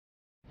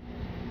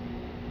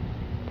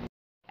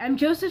I'm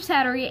Joseph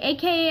Sattery,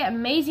 aka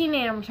Amazing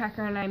Animal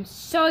Tracker, and I'm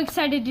so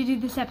excited to do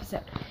this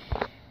episode.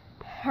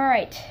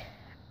 Alright,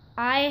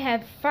 I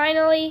have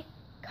finally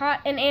caught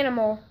an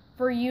animal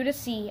for you to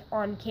see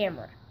on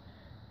camera.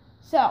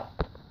 So,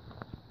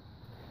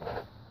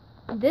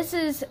 this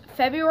is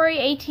February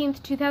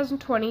 18th,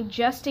 2020,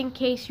 just in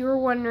case you were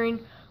wondering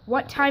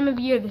what time of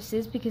year this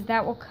is, because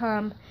that will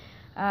come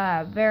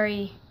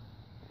very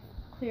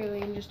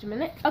clearly in just a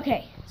minute.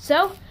 Okay,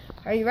 so,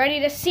 are you ready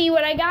to see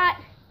what I got?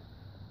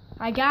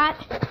 I got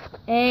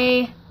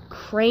a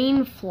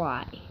crane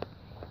fly.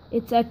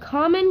 It's a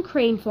common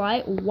crane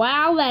fly.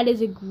 Wow, that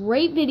is a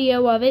great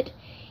video of it.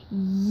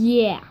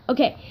 Yeah.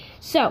 Okay,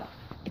 so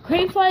the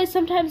crane fly is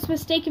sometimes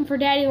mistaken for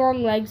daddy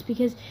long legs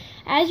because,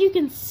 as you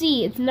can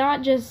see, it's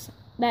not just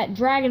that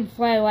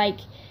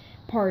dragonfly-like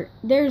part.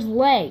 There's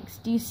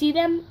legs. Do you see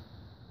them?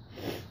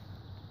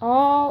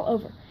 All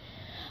over.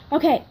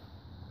 Okay,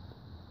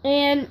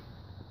 and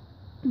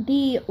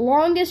the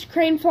longest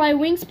crane fly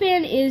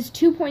wingspan is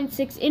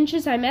 2.6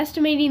 inches. I'm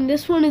estimating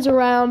this one is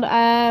around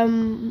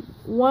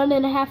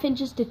 1.5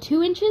 inches to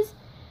 2 inches.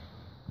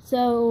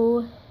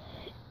 So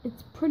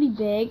it's pretty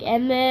big.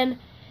 And then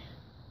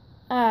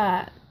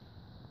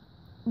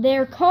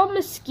they're called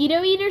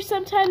mosquito eaters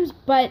sometimes,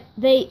 but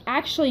they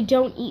actually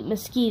don't eat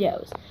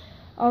mosquitoes,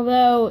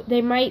 although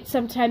they might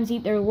sometimes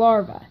eat their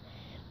larvae.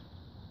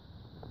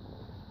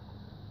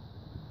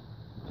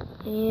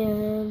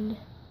 And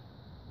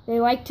they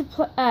like to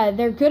play,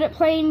 they're good at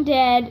playing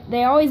dead.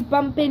 They always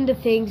bump into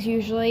things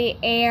usually,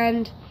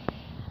 and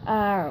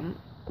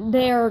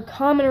they're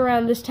common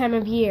around this time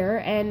of year.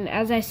 And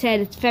as I said,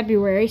 it's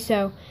February,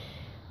 so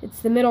it's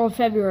the middle of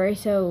February,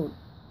 so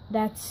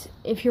that's,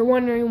 if you're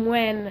wondering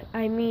when,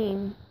 I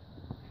mean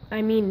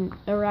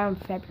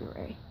around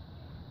February.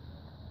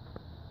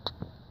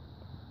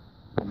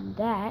 And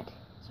that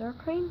is our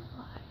crane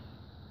fly.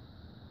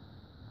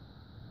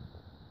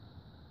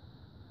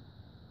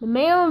 The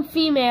male and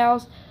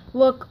females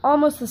look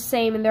almost the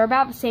same, and they're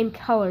about the same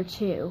color,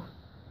 too.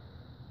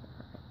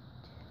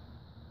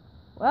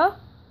 Well,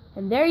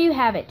 and there you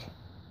have it.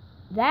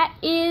 That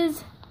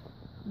is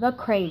the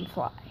crane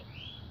fly.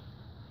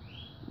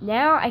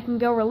 Now I can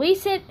go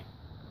release it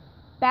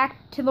back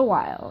to the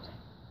wild.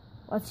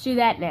 Let's do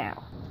that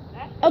now.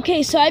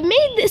 Okay, so I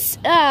made this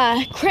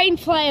crane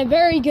fly a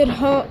very good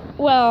home.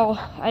 Well,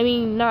 I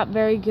mean, not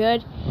very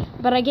good,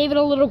 but I gave it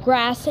a little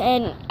grass,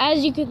 and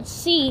as you can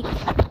see,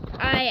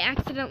 I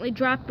accidentally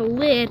dropped the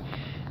lid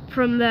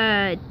from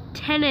the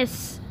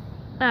tennis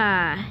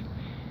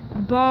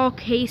ball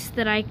case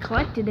that I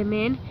collected him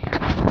in.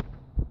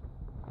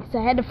 So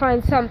I had to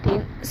find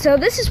something. So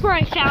this is where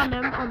I found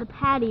him, on the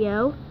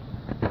patio.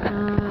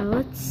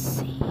 Let's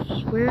see.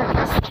 Where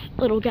is that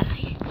little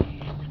guy?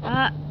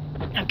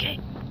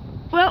 Okay.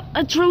 Well,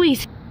 let's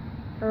release.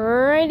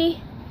 Alrighty.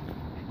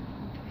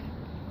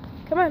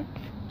 Come on.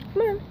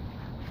 Come on.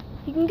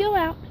 You can go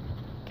out.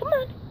 Come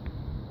on.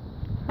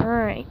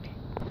 Alright.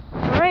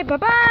 Alright,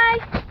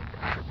 bye-bye.